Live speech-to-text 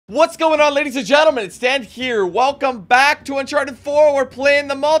What's going on, ladies and gentlemen? It's Dan here. Welcome back to Uncharted 4. We're playing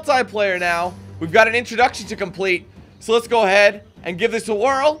the multiplayer now. We've got an introduction to complete, so let's go ahead and give this a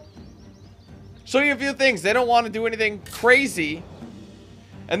whirl. Show you a few things. They don't want to do anything crazy.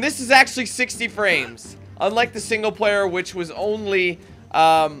 And this is actually 60 frames, unlike the single player, which was only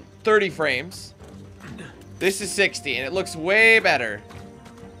 30 frames. This is 60, and it looks way better.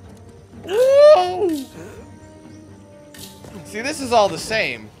 Woo! See, this is all the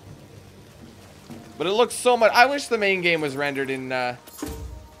same. But it looks so much. I wish the main game was rendered in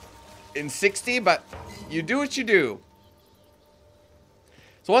 60, but you do what you do.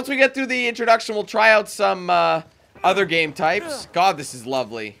 So once we get through the introduction, we'll try out some other game types. God, this is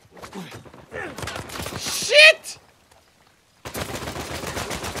lovely. Shit!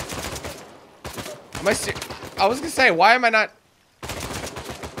 I was gonna say, why am I not?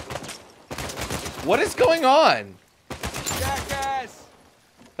 What is going on? Jackass!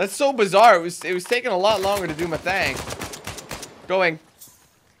 That's so bizarre. It was taking a lot longer to do my thing. Going.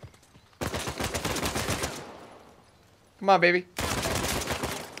 Come on, baby.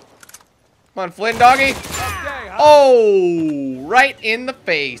 Come on, Flynn, doggy. Okay, Oh, right in the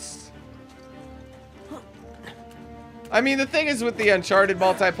face. I mean, the thing is with the Uncharted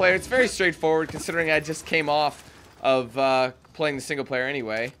multiplayer, it's very straightforward considering I just came off of playing the single player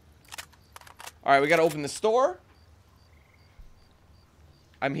anyway. Alright, we gotta open the store.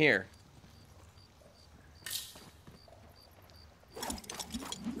 I'm here.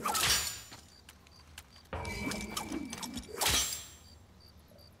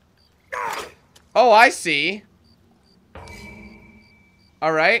 Oh, I see.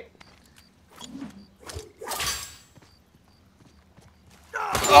 Alright.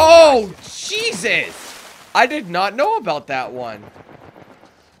 Oh, Jesus! I did not know about that one.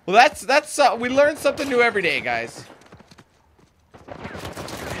 Well, that's we learn something new every day, guys.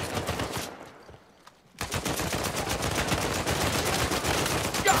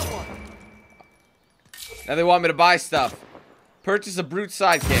 got one. Now they want me to buy stuff. Purchase a brute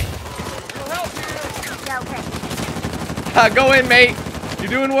sidekick. We'll help you. Okay. Go in, mate. You're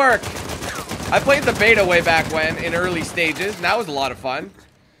doing work. I played the beta way back when, in early stages, and that was a lot of fun.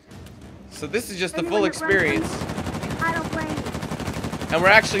 So this is just the full experience. I don't blame you. And we're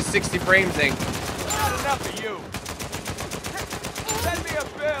actually 60 frames in. Not enough of you. Send me a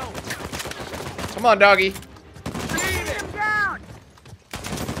bill. Come on, doggy. Beat Get it. him down.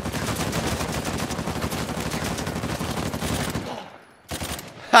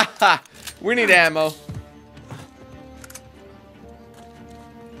 Haha. We need ammo.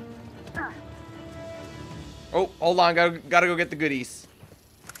 Oh, hold on. Gotta go get the goodies.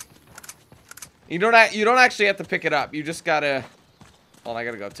 You don't actually have to pick it up. You just gotta. Hold on, I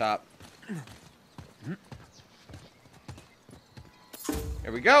gotta go top.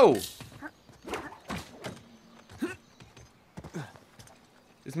 There we go.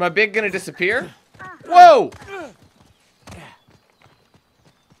 Is my big gonna disappear? Whoa!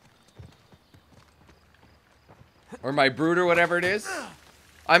 Or my brood or whatever it is.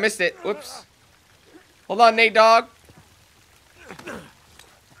 I missed it. Whoops. Hold on, Nate dog.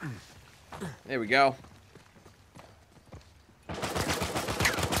 There we go.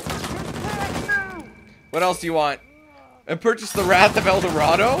 What else do you want? And purchase the Wrath of El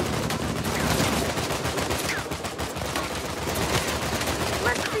Dorado?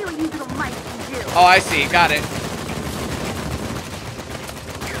 Let's see what you little mice can do. Oh, I see. Got it.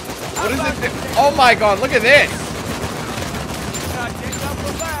 What is it do? Oh my god, look at this. Not taking up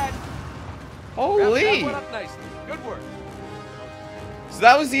for bad. Holy. Wrap that one up nicely. Good work. So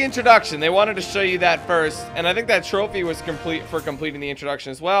that was the introduction. They wanted to show you that first. And I think that trophy was complete for completing the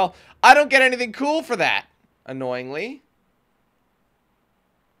introduction as well. I don't get anything cool for that. Annoyingly.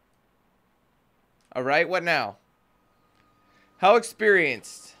 Alright, what now? How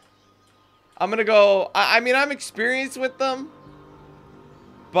experienced? I'm gonna go... I mean, I'm experienced with them.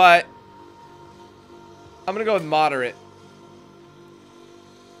 But... I'm gonna go with moderate.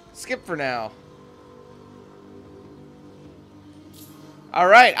 Skip for now.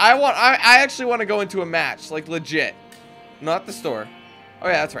 Alright, I actually want to go into a match. Like, legit. Not the store. Oh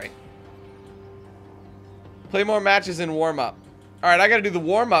yeah, that's right. Play more matches in warm-up. Alright, I gotta do the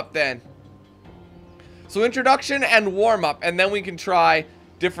warm-up then. So introduction and warm-up, and then we can try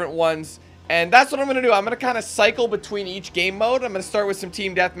different ones. And that's what I'm gonna do. I'm gonna kind of cycle between each game mode. I'm gonna start with some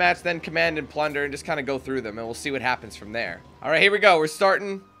team deathmatch, then command and plunder, and just kind of go through them, and we'll see what happens from there. Alright, here we go. We're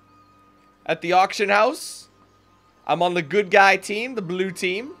starting at the auction house. I'm on the good guy team, the blue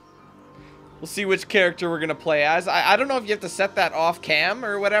team. We'll see which character we're gonna play as. I don't know if you have to set that off cam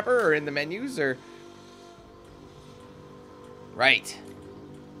or whatever, or in the menus, or... Right.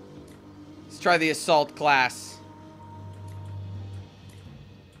 try the assault class.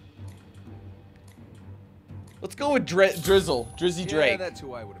 Let's go with Drizzle. Drizzy Drake. Yeah, that's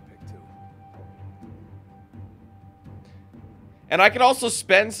who I would have picked too. And I could also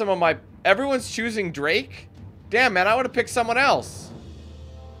spend some of my... Everyone's choosing Drake? Damn, man, I would have picked someone else.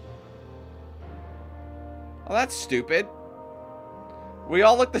 Oh, that's stupid. We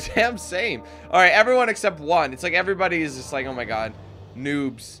all look the damn same. Alright, everyone except one. It's like everybody is just like, oh my god,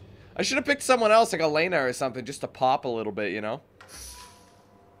 noobs. I should have picked someone else, like Elena or something, just to pop a little bit, you know?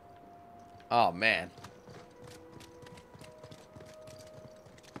 Oh, man.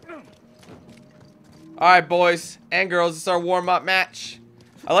 Alright, boys and girls, it's our warm-up match.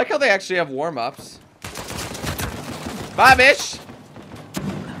 I like how they actually have warm-ups. Bye, bitch!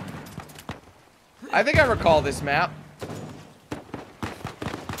 I think I recall this map.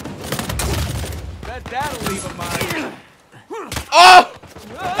 That'll leave a mark. Oh!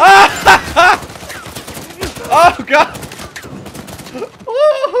 Oh, God!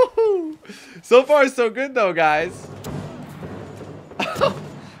 Woo! So far, so good, though, guys.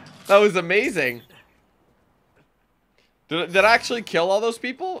 That was amazing. Did I actually kill all those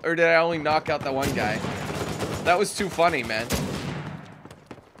people? Or did I only knock out that one guy? That was too funny, man.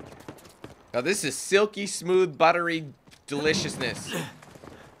 Now, this is silky, smooth, buttery deliciousness.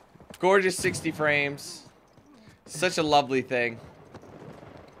 Gorgeous 60 frames. Such a lovely thing.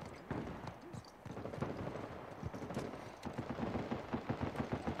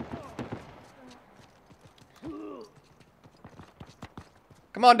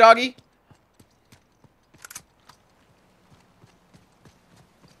 Come on, doggy.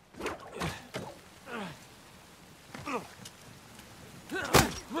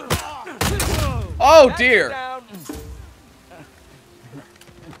 Oh, dear.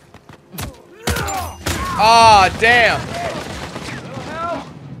 Ah, damn.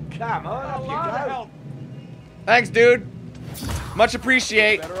 Come on, up you go. Thanks, dude. Much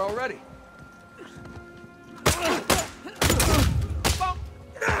appreciate. Better already.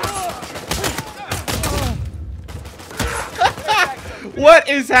 What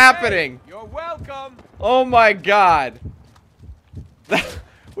is happening? You're welcome. Oh my god.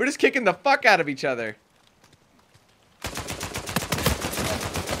 We're just kicking the fuck out of each other.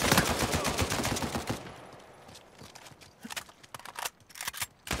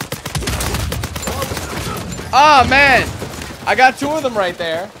 Oh man, I got 2 of them right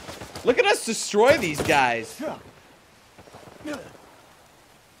there. Look at us destroy these guys.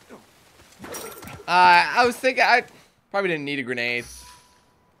 I was thinking I probably didn't need a grenade.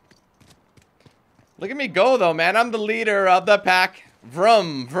 Look at me go though, man. I'm the leader of the pack.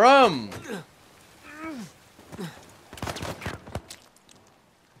 Vroom, vroom.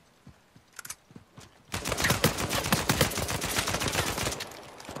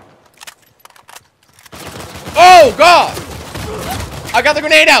 Oh, God! I got the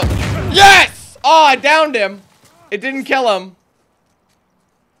grenade out! Yes! Oh, I downed him. It didn't kill him.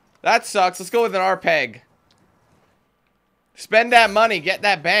 That sucks. Let's go with an RPEG. Spend that money. Get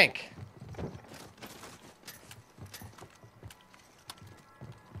that bank.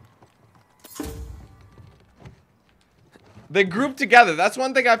 They group together. That's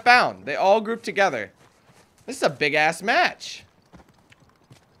one thing I found. They all group together. This is a big-ass match.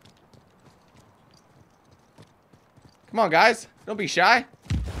 Come on, guys. Don't be shy.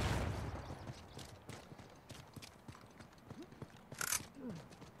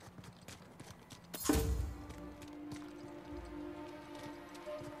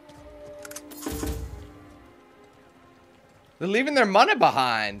 They're leaving their money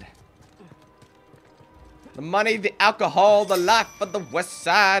behind. The money, the alcohol, the life of the West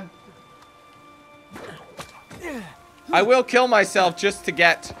Side. I will kill myself just to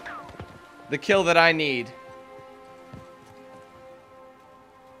get the kill that I need.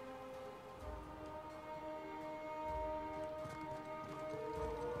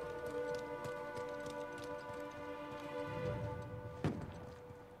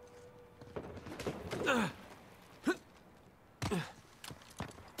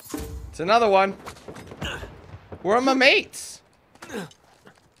 It's another one. Where are my mates?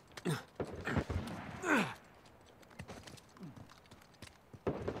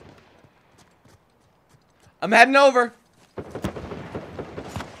 I'm heading over.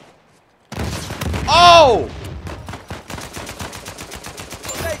 Oh!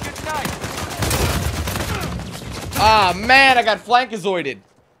 Hey, good night. Ah, man, I got flankazoided.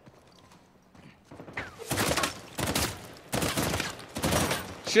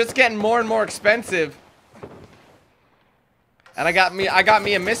 Shit's getting more and more expensive. And I got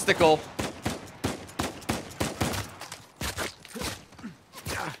me a mystical.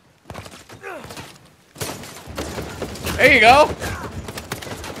 There you go.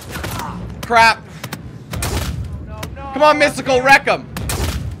 Crap. Come on, Mystical, wreck him.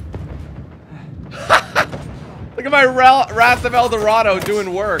 Look at my Wrath of El Dorado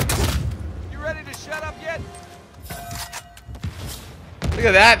doing work. You ready to shut up yet? Look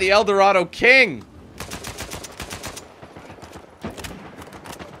at that, the El Dorado King.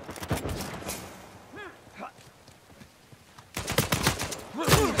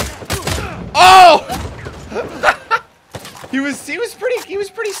 Oh! he was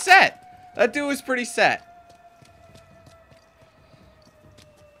pretty set. That dude was pretty set.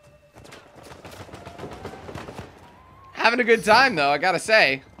 Having a good time though, I gotta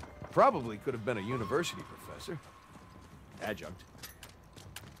say. Probably could have been a university professor. Adjunct.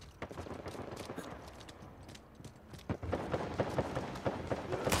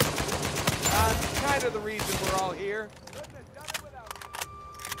 Kind of the reason we're all here.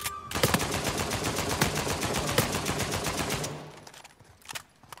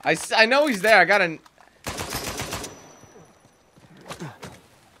 I know he's there. I gotta.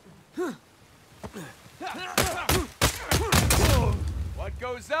 What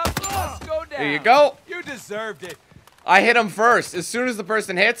goes up must go down. There you go. You deserved it. I hit him first. As soon as the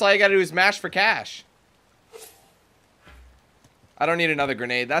person hits, all you gotta do is mash for cash. I don't need another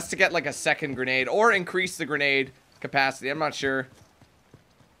grenade. That's to get like a second grenade or increase the grenade capacity. I'm not sure.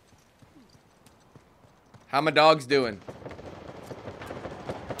 How my dogs doing?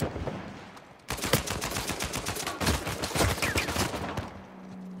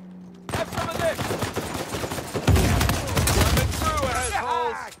 Have some of this. Coming through,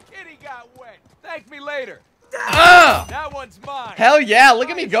 assholes. Kitty got wet. Thank me later. That one's mine. Hell yeah, look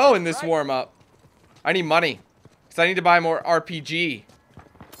at me go in this warm-up. I need money. Because I need to buy more RPG.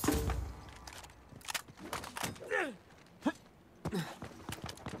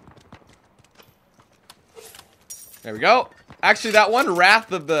 There we go. Actually, that one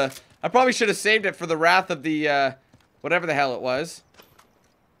Wrath of the... I probably should have saved it for the Wrath of the, whatever the hell it was.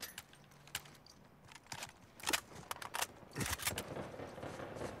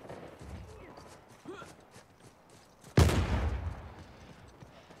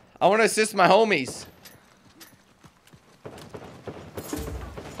 I want to assist my homies.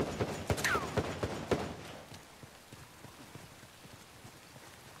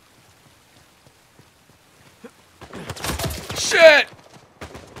 Shit!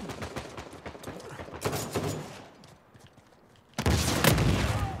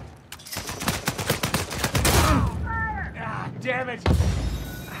 Damn it.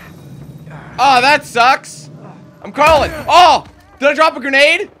 Oh, that sucks. I'm crawling. Oh! Did I drop a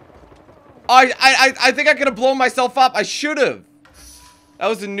grenade? Oh, I think I could have blown myself up. I should have. That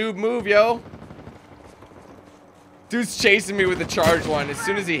was a noob move, yo. Dude's chasing me with the charged one. As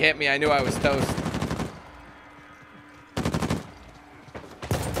soon as he hit me, I knew I was toast.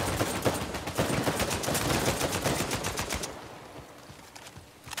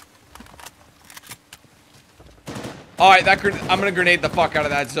 Alright, I'm gonna grenade the fuck out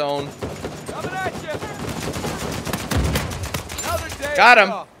of that zone. Coming at you. Another day. Got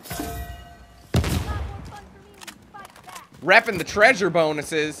him. Repping the treasure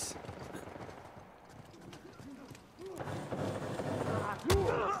bonuses.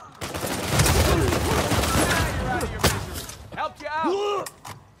 Helped you out.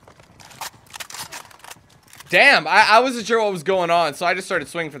 Damn, I wasn't sure what was going on, so I just started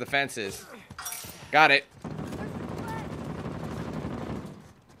swinging for the fences. Got it.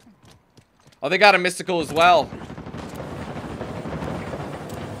 Oh, they got a mystical as well.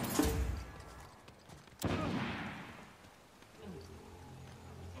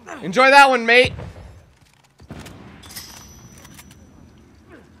 Enjoy that one, mate.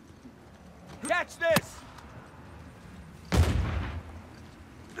 Catch this.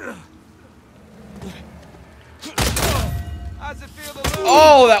 How's it feel to lose?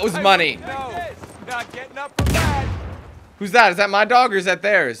 Oh, that was money. No, not getting up from that. Who's that? Is that my dog or is that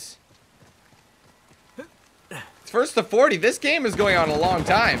theirs? It's first to 40. This game is going on a long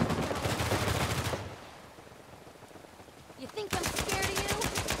time. You think I'm scared of you?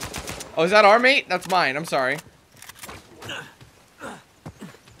 Oh, is that our mate? That's mine. I'm sorry.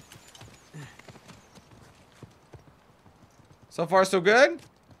 So far, so good?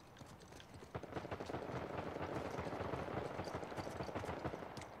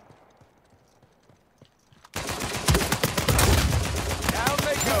 Down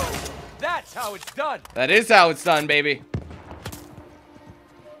they go. That's how it's done. That is how it's done, baby.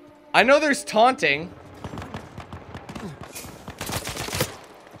 I know there's taunting.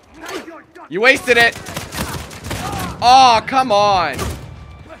 You wasted it. Oh, come on.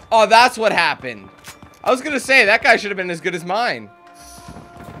 Oh, that's what happened. I was gonna say, that guy should have been as good as mine.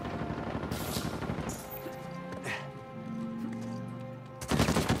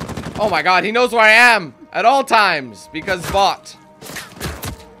 Oh my god, he knows where I am at all times because bot.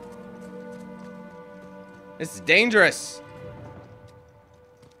 This is dangerous.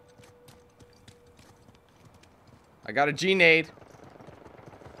 I got a G-nade.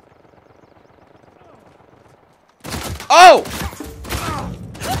 Oh!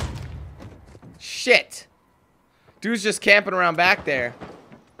 Shit. Dude's just camping around back there.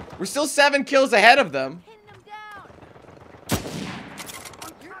 We're still 7 kills ahead of them. Pin them down.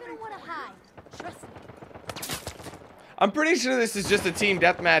 You're gonna wanna hide. Trust me. I'm pretty sure this is just a team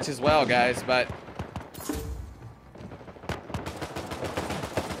deathmatch as well, guys, but...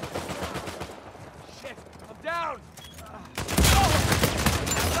 Shit, I'm down.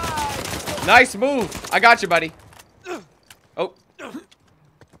 Nice move. I got you, buddy. Oh.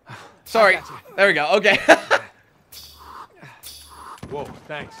 Sorry. There we go. Okay. Whoa,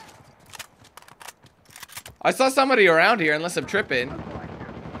 thanks. I saw somebody around here, unless I'm tripping.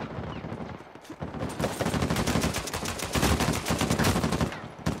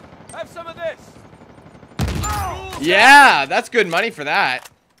 Have some of this. Yeah, that's good money for that.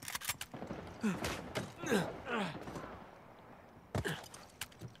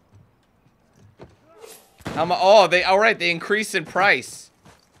 Oh, all right, they increase in price.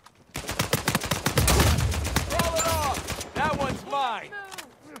 Roll it off. That one's mine.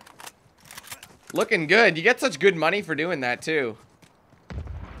 Looking good. You get such good money for doing that, too.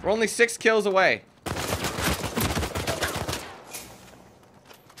 We're only 6 kills away.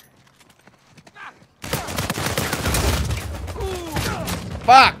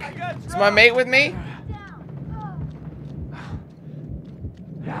 Fuck! Is my mate with me?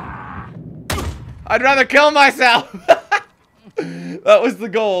 I'd rather kill myself! That was the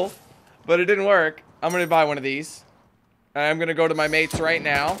goal. But it didn't work. I'm gonna buy one of these. I'm gonna go to my mates right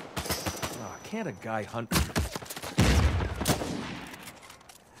now. Oh, can't a guy hunt?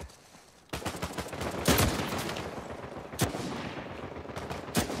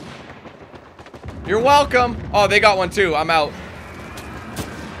 You're welcome. Oh, they got one too. I'm out.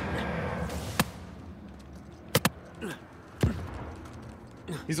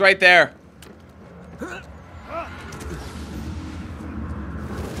 He's right there.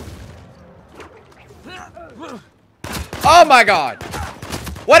 Oh my god.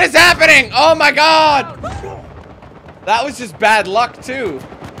 What is happening? Oh my god. That was just bad luck too.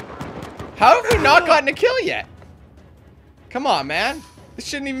 How have we not gotten a kill yet? Come on, man. This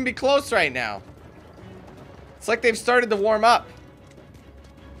shouldn't even be close right now. It's like they've started to warm up.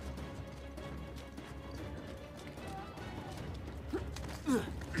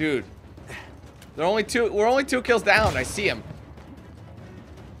 Dude. We're only 2 kills down. I see him.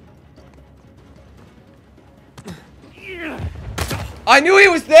 I knew he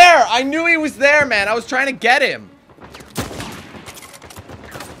was there. I knew he was there, man. I was trying to get him.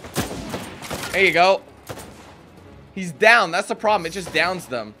 There you go. He's down. That's the problem. It just downs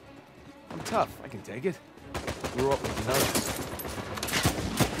them. I'm tough. I can take it. Grew up with the nuts.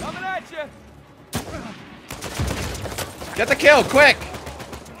 Coming at you. Get the kill, quick.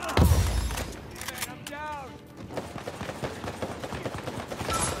 I'm down.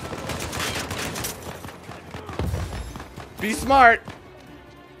 Be smart.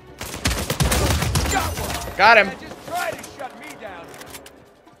 Got him. Just try to shut me down.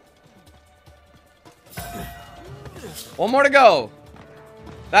 One more to go.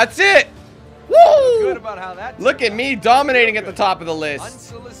 That's it. Good Woo! about how that. Look at me dominating at the top of the list.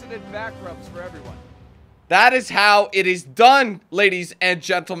 Unsolicited back rubs for everyone. That is how it is done, ladies and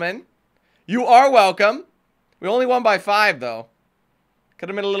gentlemen. You are welcome. We only won by 5, though. Could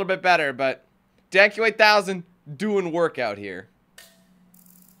have been a little bit better, but Danku 8000 doing work out here.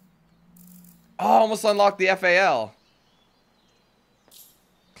 Oh, almost unlocked the FAL.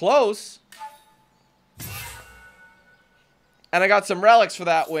 Close. And I got some relics for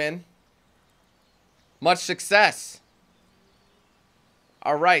that win. Much success.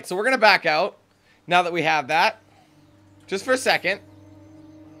 All right, so we're going to back out now that we have that. Just for a second.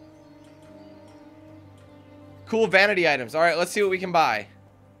 Cool vanity items. All right, let's see what we can buy.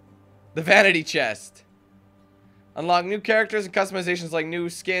 The vanity chest. Unlock new characters and customizations like new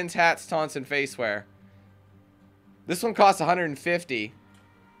skins, hats, taunts, and facewear. This one costs 150.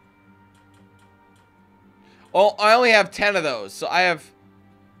 Oh, I only have 10 of those, so I have...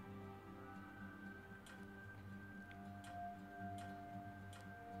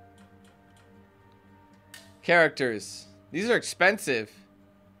 Characters. These are expensive.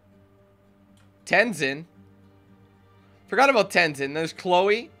 Tenzin. Forgot about Tenzin. There's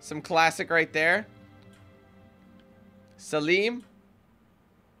Chloe. Some classic right there. Salim.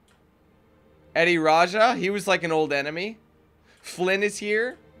 Eddie Raja. He was like an old enemy. Flynn is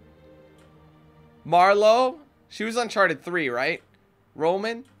here. Marlo. She was Uncharted 3, right?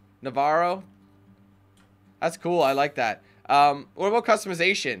 Roman. Navarro. That's cool. I like that. What about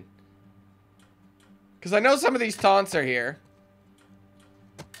customization? Because I know some of these taunts are here.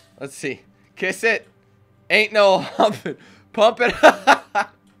 Let's see. Kiss it. Ain't no humping. Pump it.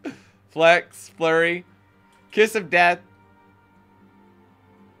 Flex. Flurry. Kiss of death.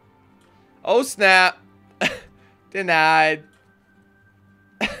 Oh, snap. Denied.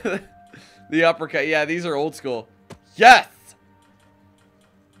 The uppercut. Yeah, these are old school. Yes!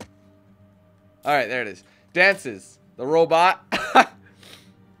 Alright, there it is. Dances. The robot.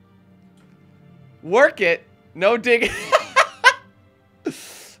 Work it. No digging.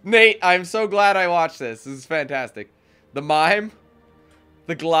 Nate, I'm so glad I watched this. This is fantastic. The mime.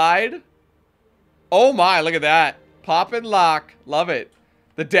 The glide. Oh my, look at that. Pop and lock. Love it.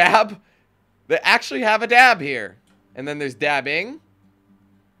 The dab. They actually have a dab here. And then there's dabbing.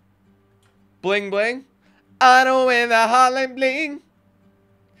 Bling bling. I know when the hotline bling.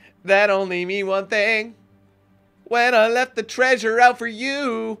 That only mean one thing. When I left the treasure out for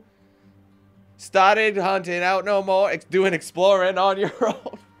you. Started hunting out no more. Doing exploring on your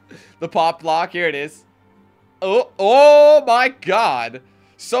own. The pop lock. Here it is. Oh my god.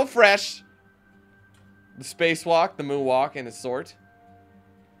 So fresh. The spacewalk, the moonwalk, and a sort.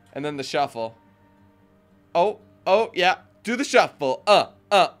 And then the shuffle. Oh, yeah. Do the shuffle.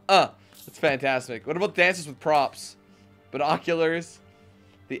 That's fantastic. What about dances with props? Binoculars.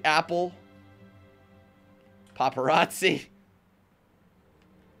 The apple. Paparazzi.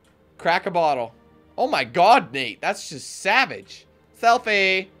 Crack a bottle. Oh my god, Nate. That's just savage.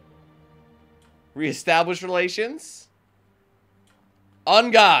 Selfie. Reestablish relations.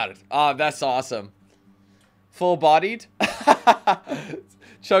 On guard. Oh, that's awesome. Full-bodied.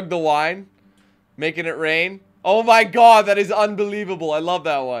 Chug the wine. Making it rain. Oh my god, that is unbelievable. I love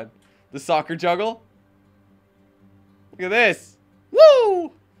that one. The soccer juggle. Look at this.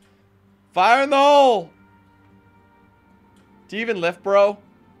 Woo! Fire in the hole. Do you even lift, bro?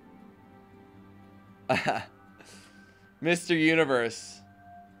 Mr. Universe.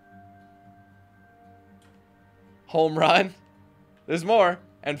 Home run. There's more.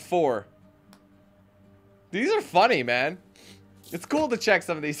 And 4. These are funny, man. It's cool to check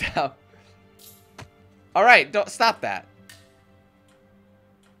some of these out. Alright, don't stop that.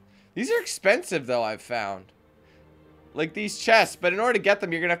 These are expensive, though, I've found. Like these chests, but in order to get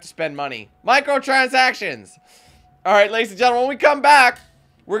them, you're gonna have to spend money. Microtransactions! Alright, ladies and gentlemen, when we come back,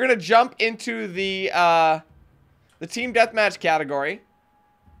 we're gonna jump into the Team Deathmatch category.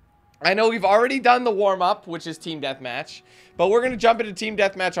 I know we've already done the warm-up, which is Team Deathmatch, but we're gonna jump into Team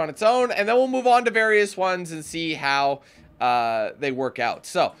Deathmatch on its own, and then we'll move on to various ones and see how they work out.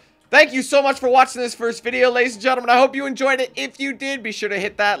 So, thank you so much for watching this first video, ladies and gentlemen. I hope you enjoyed it. If you did, be sure to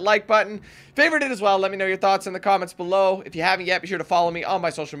hit that like button. Favorite it as well. Let me know your thoughts in the comments below. If you haven't yet, be sure to follow me on my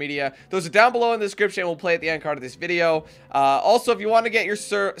social media. Those are down below in the description. We'll play at the end card of this video. Also, if you want to get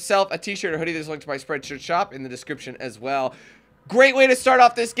yourself a t-shirt or hoodie, there's a link to my Spreadshirt shop in the description as well. Great way to start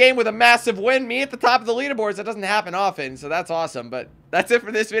off this game with a massive win. Me at the top of the leaderboards. That doesn't happen often, so that's awesome. But that's it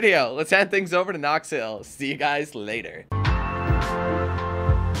for this video. Let's hand things over to Knox Hill. See you guys later.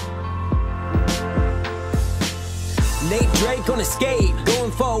 Nate Drake on a skate,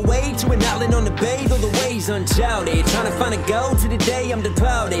 going far away to an island on the bay, though the way's uncharted. Trying to find a goal to the day I'm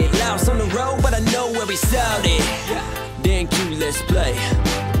departed. Lost on the road, but I know where we started. Damn cute, let's play.